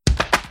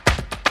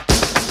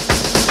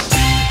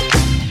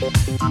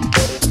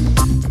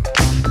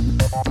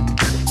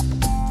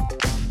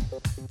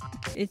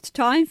It's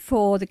time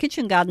for the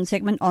Kitchen Garden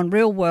segment on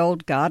Real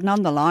World Garden.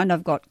 On the line,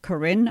 I've got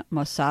Corinne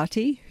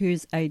Mossati,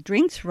 who's a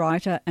drinks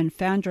writer and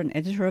founder and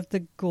editor of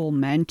the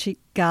Gourmantic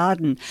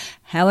Garden.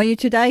 How are you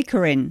today,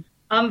 Corinne?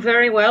 I'm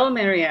very well,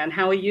 Marianne.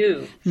 How are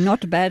you?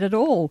 Not bad at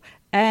all.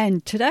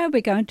 And today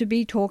we're going to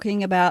be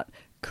talking about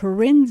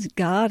Corinne's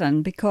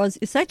garden because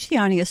it's actually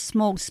only a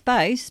small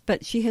space,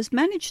 but she has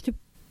managed to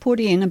put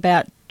in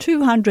about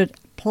 200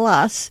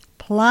 plus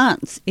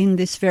plants in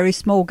this very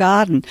small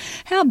garden.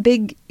 How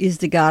big is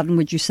the garden,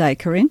 would you say,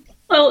 Corinne?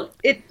 Well,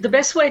 the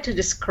best way to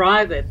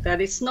describe it,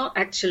 that it's not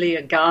actually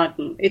a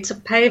garden. It's a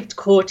paved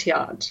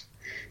courtyard.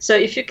 So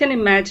if you can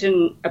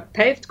imagine a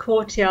paved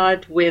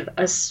courtyard with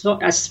a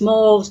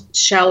small,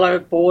 shallow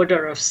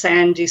border of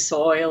sandy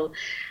soil.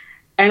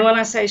 And when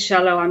I say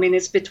shallow, I mean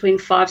it's between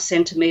 5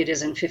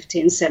 centimetres and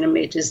 15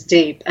 centimetres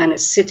deep, and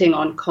it's sitting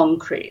on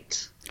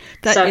concrete.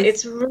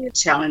 It's really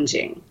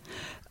challenging.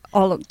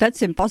 Oh, look,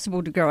 that's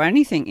impossible to grow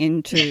anything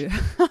into,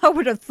 I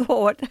would have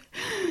thought.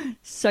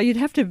 So you'd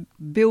have to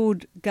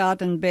build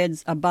garden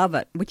beds above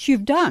it, which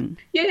you've done.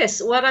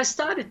 Yes, what I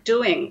started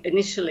doing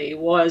initially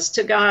was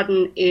to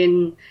garden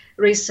in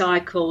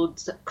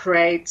recycled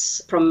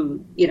crates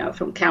from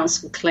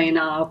council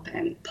cleanup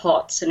and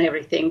pots and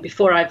everything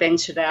before I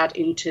ventured out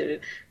into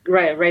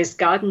raised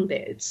garden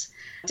beds,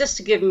 just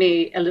to give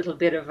me a little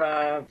bit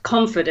of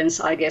confidence,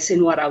 I guess,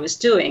 in what I was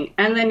doing.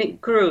 And then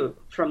it grew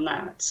from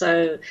that.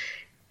 So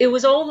it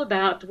was all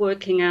about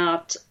working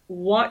out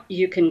what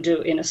you can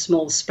do in a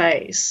small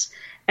space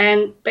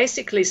and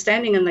basically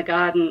standing in the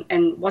garden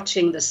and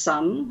watching the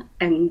sun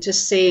and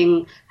just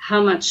seeing how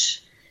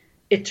much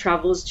it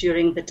travels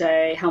during the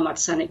day, how much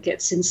sun it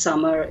gets in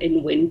summer,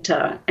 in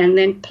winter, and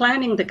then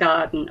planning the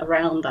garden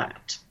around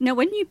that. Now,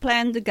 when you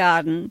planned the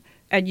garden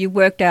and you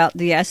worked out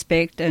the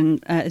aspect,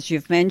 and as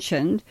you've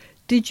mentioned,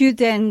 did you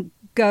then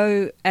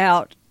go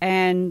out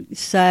and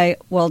say,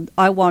 well,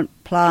 I want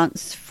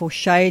plants for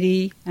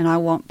shady and I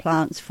want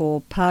plants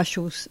for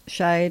partial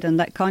shade and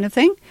that kind of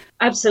thing?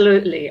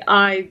 Absolutely.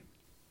 I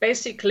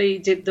basically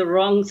did the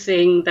wrong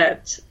thing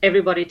that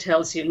everybody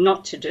tells you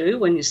not to do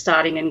when you're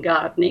starting in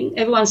gardening.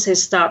 Everyone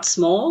says start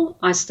small.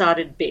 I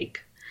started big.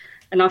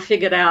 And I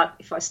figured out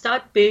if I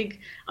start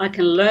big, I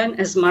can learn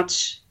as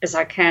much as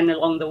I can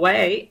along the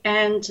way,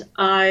 and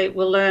I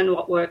will learn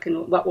what works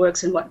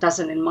and what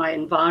doesn't in my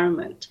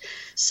environment.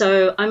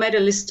 So I made a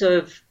list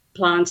of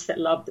plants that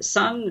love the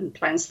sun and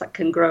plants that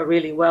can grow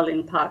really well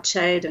in part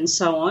shade and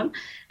so on.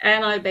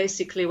 And I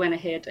basically went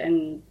ahead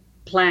and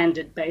planned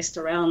it based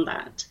around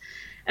that.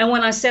 And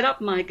when I set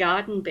up my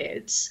garden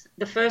beds,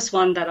 the first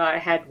one that I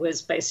had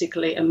was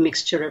basically a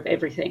mixture of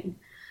everything.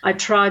 I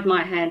tried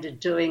my hand at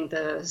doing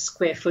the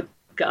square foot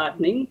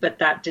gardening, but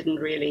that didn't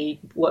really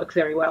work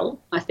very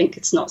well. I think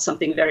it's not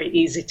something very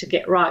easy to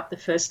get right the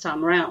first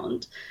time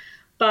around.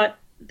 But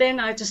then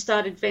I just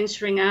started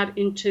venturing out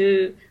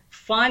into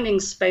finding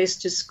space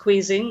to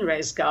squeeze in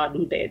raised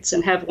garden beds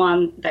and have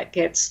one that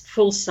gets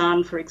full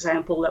sun, for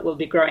example, that will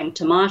be growing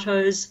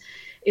tomatoes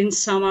in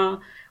summer,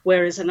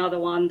 whereas another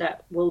one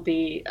that will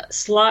be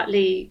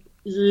slightly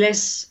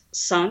less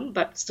sun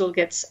but still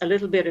gets a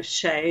little bit of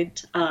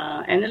shade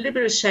and a little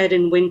bit of shade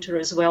in winter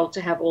as well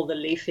to have all the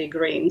leafy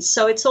greens.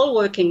 So it's all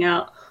working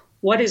out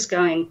what is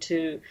going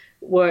to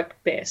work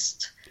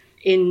best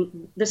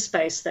in the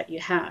space that you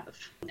have.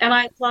 And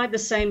I applied the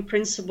same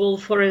principle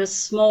for a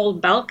small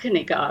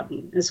balcony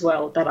garden as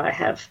well that I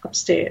have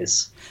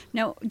upstairs.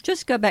 Now,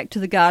 just go back to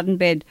the garden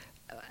bed.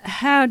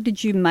 How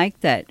did you make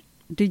that?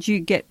 Did you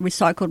get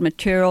recycled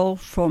material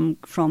from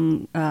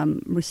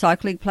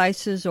recycling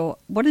places, or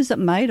what is it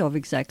made of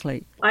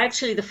exactly?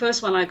 The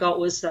first one I got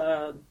was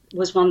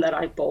one that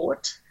I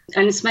bought,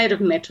 and it's made of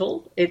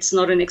metal. It's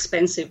not an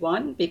expensive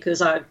one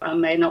because I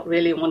may not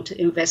really want to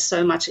invest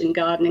so much in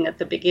gardening at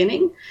the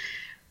beginning,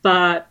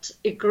 but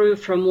it grew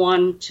from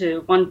one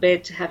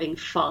bed to having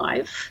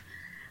 5.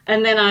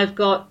 And then I've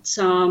got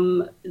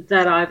some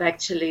that I've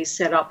actually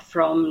set up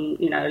from,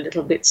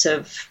 little bits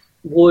of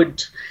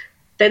wood.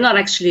 They're not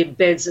actually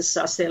beds as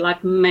such. They're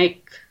like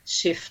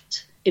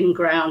makeshift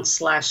in-ground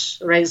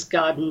 / raised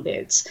garden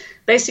beds,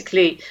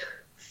 basically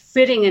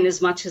fitting in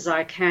as much as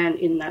I can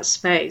in that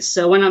space.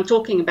 So when I'm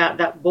talking about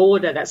that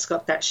border that's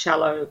got that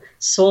shallow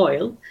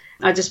soil,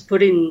 I just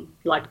put in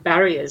like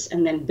barriers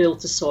and then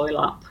built the soil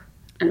up.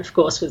 And of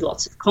course with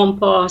lots of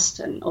compost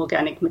and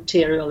organic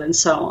material and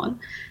so on.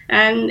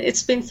 And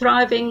it's been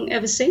thriving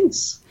ever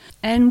since.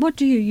 And what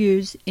do you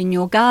use in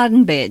your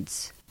garden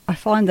beds? I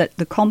find that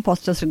the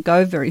compost doesn't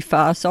go very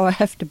far, so I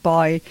have to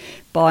buy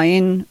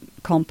in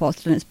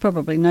compost, and it's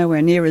probably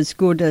nowhere near as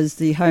good as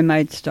the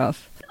homemade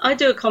stuff. I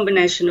do a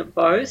combination of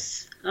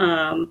both.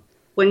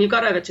 When you've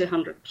got over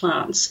 200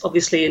 plants,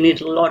 obviously you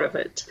need a lot of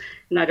it,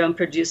 and I don't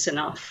produce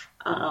enough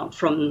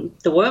from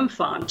the worm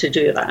farm to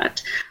do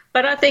that.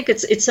 But I think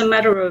it's a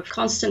matter of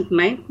constant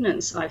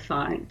maintenance, I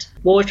find.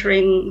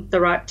 Watering the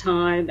right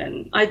time.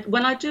 And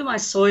when I do my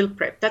soil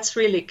prep, that's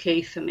really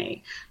key for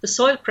me. The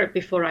soil prep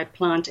before I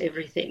plant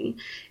everything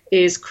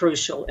is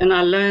crucial. And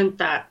I learned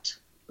that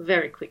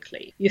very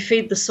quickly. You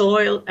feed the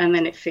soil and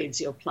then it feeds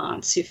your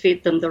plants. You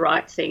feed them the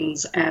right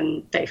things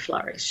and they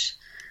flourish.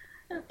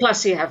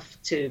 Plus, you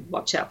have to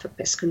watch out for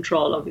pest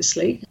control,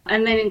 obviously.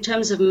 And then in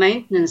terms of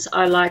maintenance,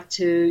 I like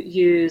to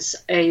use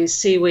a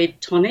seaweed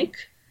tonic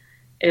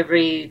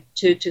every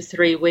 2 to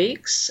 3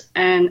 weeks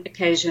and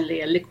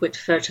occasionally a liquid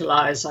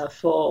fertilizer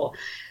for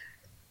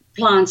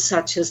plants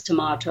such as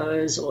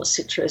tomatoes or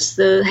citrus,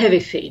 the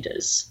heavy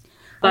feeders.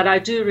 But I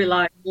do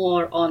rely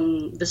more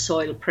on the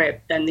soil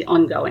prep than the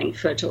ongoing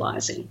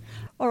fertilizing.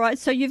 All right,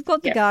 so you've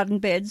got the garden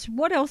beds.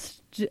 What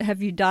else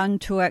have you done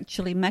to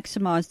actually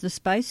maximise the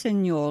space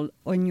in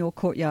your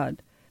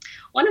courtyard?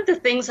 One of the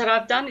things that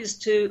I've done is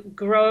to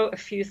grow a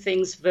few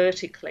things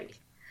vertically.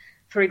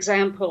 For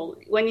example,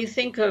 when you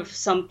think of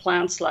some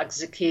plants like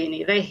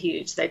zucchini, they're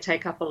huge, they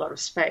take up a lot of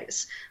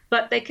space,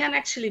 but they can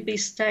actually be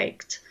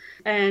staked.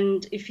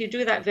 And if you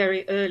do that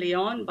very early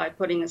on by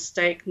putting a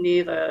stake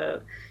near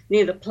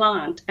the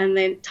plant and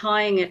then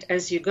tying it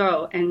as you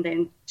go and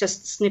then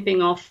just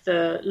snipping off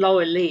the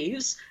lower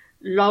leaves,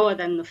 lower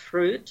than the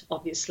fruit,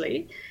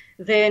 obviously,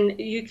 then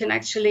you can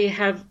actually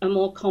have a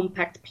more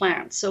compact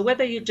plant. So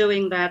whether you're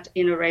doing that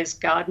in a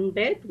raised garden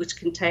bed, which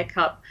can take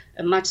up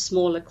a much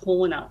smaller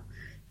corner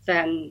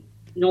than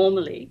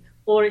normally,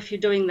 or if you're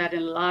doing that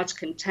in a large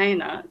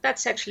container,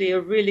 that's actually a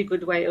really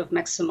good way of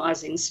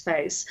maximizing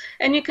space.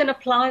 And you can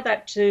apply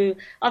that to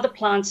other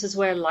plants as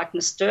well, like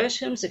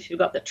nasturtiums. If you've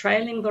got the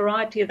trailing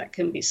variety, that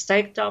can be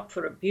staked up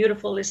for a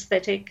beautiful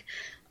aesthetic,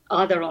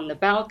 either on the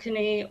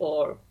balcony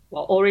or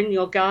in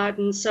your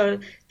garden. So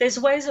there's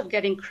ways of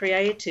getting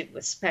creative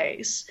with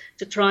space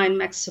to try and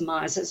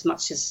maximize as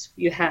much as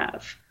you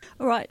have.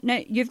 All right.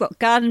 Now, you've got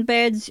garden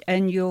beds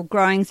and you're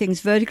growing things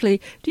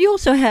vertically. Do you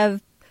also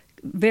have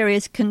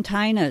various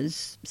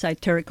containers, say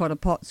terracotta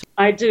pots?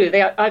 I do.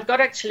 I've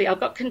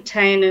got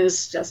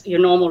containers, just your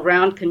normal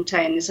round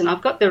containers, and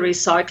I've got the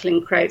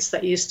recycling crates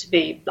that used to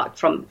be like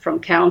from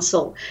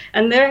council.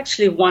 And they're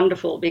actually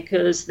wonderful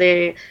because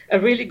they're a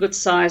really good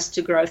size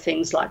to grow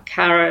things like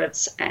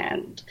carrots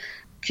and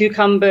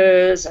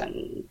cucumbers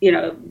and,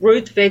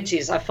 root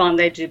veggies. I find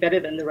they do better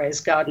than the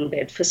raised garden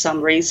bed for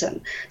some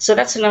reason. So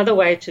that's another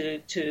way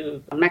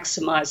to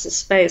maximize the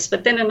space.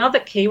 But then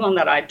another key one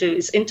that I do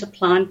is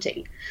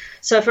interplanting.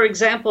 So, for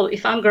example,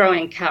 if I'm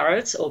growing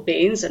carrots or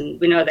beans, and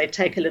we know they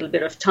take a little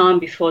bit of time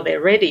before they're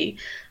ready,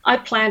 I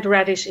plant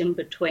radish in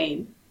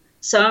between.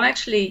 So I'm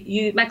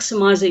actually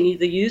maximizing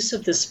the use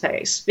of the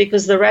space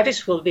because the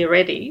radish will be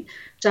ready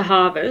to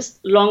harvest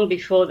long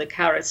before the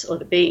carrots or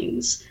the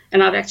beans.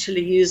 And I've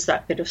actually used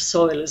that bit of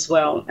soil as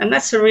well. And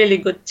that's a really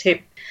good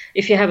tip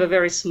if you have a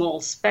very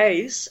small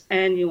space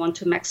and you want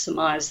to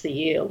maximize the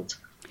yield.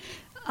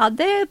 Are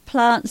there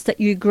plants that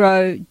you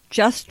grow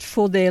just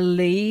for their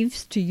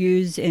leaves to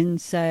use in,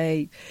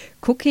 say,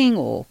 cooking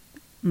or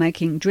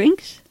making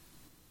drinks?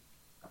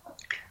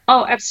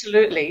 Oh,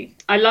 absolutely.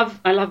 I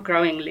love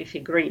growing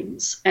leafy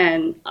greens,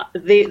 and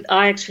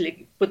I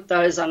actually put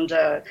those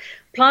under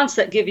plants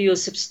that give you a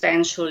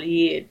substantial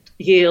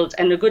yield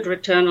and a good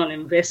return on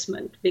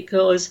investment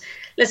because,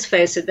 let's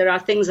face it, there are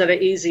things that are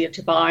easier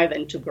to buy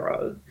than to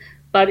grow.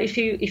 But if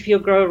you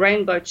grow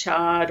rainbow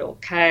chard or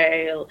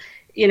kale,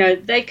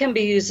 they can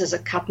be used as a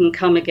cut and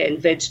come again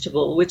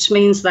vegetable, which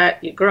means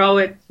that you grow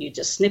it, you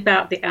just snip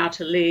out the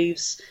outer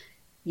leaves,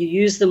 you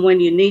use them when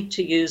you need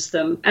to use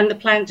them, and the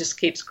plant just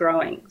keeps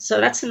growing. So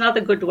that's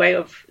another good way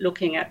of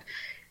looking at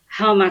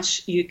how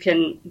much you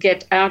can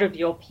get out of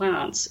your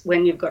plants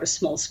when you've got a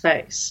small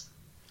space.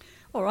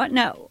 All right.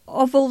 Now,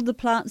 of all the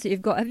plants that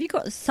you've got, have you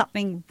got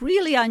something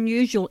really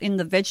unusual in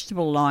the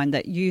vegetable line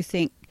that you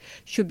think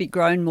should be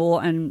grown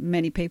more and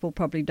many people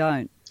probably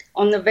don't?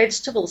 On the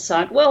vegetable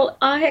side, well,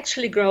 I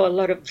actually grow a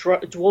lot of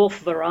dwarf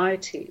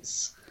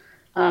varieties.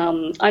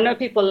 I know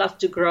people love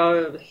to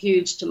grow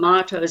huge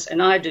tomatoes,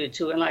 and I do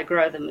too, and I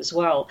grow them as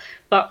well.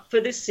 But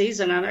for this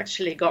season, I've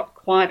actually got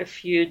quite a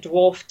few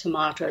dwarf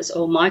tomatoes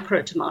or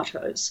micro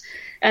tomatoes,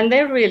 and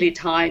they're really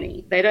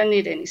tiny. They don't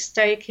need any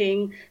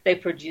staking. They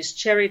produce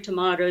cherry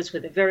tomatoes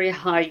with a very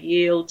high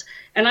yield.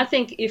 And I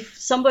think if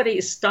somebody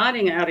is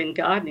starting out in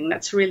gardening,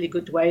 that's a really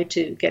good way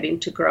to get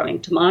into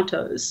growing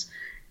tomatoes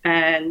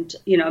and,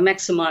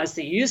 maximize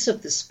the use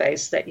of the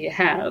space that you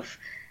have.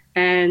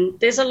 And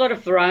there's a lot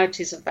of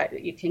varieties of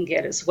that you can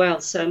get as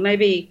well. So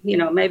maybe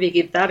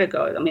give that a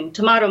go. I mean,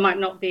 tomato might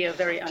not be a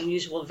very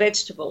unusual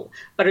vegetable,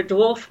 but a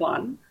dwarf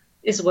one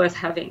is worth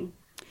having.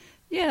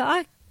 Yeah,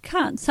 I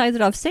can't say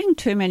that I've seen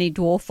too many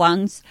dwarf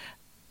ones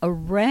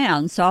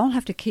around, so I'll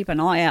have to keep an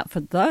eye out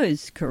for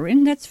those,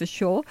 Corinne, that's for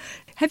sure.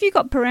 Have you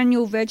got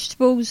perennial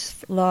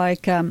vegetables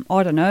like,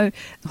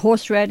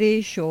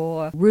 horseradish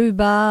or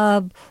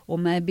rhubarb or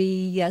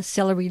maybe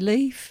celery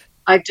leaf?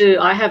 I do.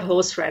 I have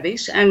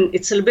horseradish, and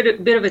it's a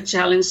bit of a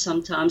challenge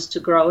sometimes to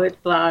grow it,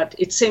 but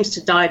it seems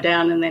to die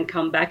down and then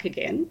come back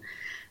again.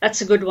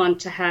 That's a good one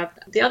to have.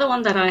 The other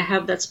one that I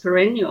have that's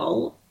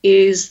perennial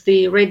is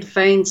the red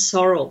vein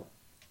sorrel.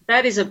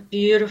 That is a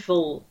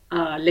beautiful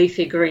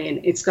leafy green.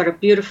 It's got a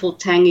beautiful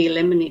tangy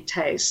lemony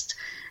taste,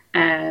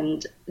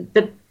 and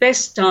the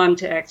best time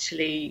to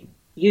actually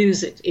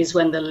use it is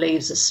when the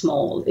leaves are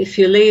small. If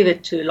you leave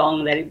it too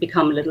long, they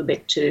become a little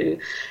bit too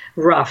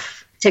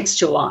rough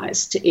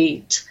texture-wise to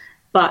eat,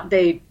 but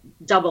they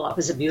double up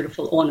as a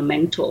beautiful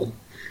ornamental.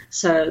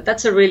 So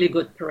that's a really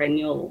good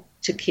perennial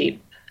to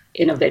keep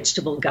in a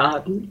vegetable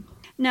garden.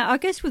 Now, I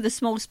guess with a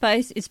small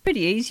space, it's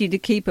pretty easy to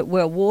keep it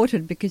well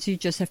watered because you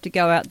just have to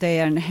go out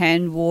there and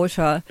hand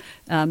water,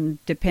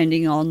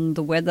 depending on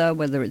the weather,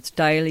 whether it's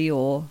daily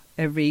or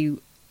every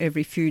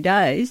few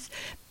days.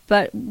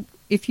 But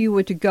if you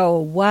were to go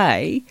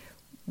away,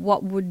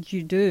 what would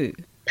you do?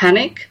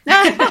 Panic?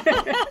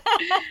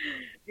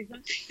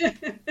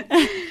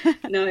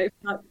 No,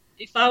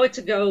 if I were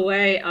to go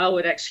away, I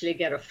would actually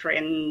get a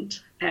friend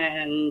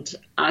and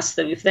ask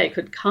them if they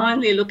could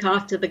kindly look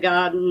after the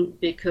garden,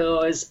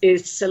 because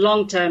it's a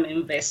long-term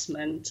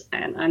investment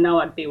and I know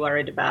I'd be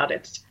worried about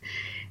it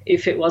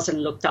if it wasn't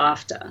looked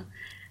after.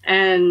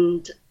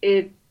 And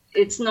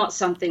it's not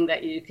something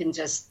that you can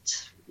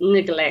just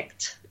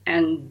neglect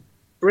and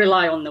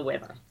rely on the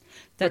weather,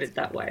 put it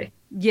that way.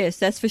 Yes,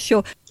 that's for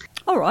sure.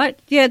 All right.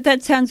 Yeah,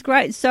 that sounds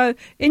great. So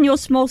in your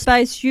small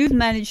space, you've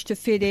managed to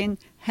fit in,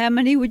 how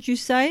many would you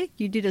say?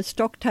 You did a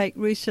stock take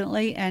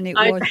recently and it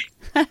was...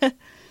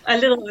 A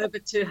little over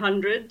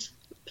 200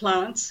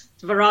 plants,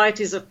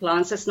 varieties of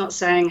plants. That's not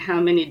saying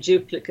how many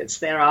duplicates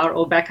there are,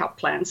 or backup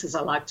plants, as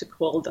I like to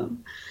call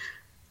them.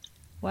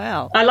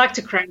 Wow. I like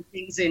to crank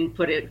things in,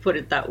 put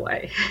it that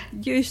way.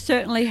 You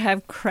certainly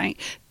have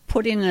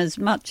put in as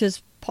much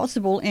as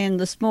possible in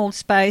the small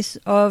space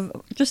of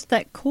just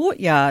that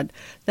courtyard.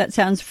 That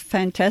sounds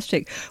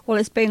fantastic. Well,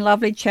 it's been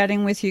lovely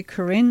chatting with you,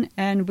 Corinne,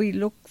 and we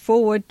look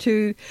forward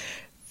to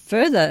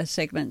further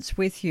segments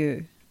with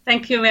you.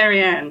 Thank you,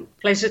 Marianne.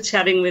 Pleasure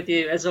chatting with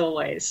you as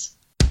always.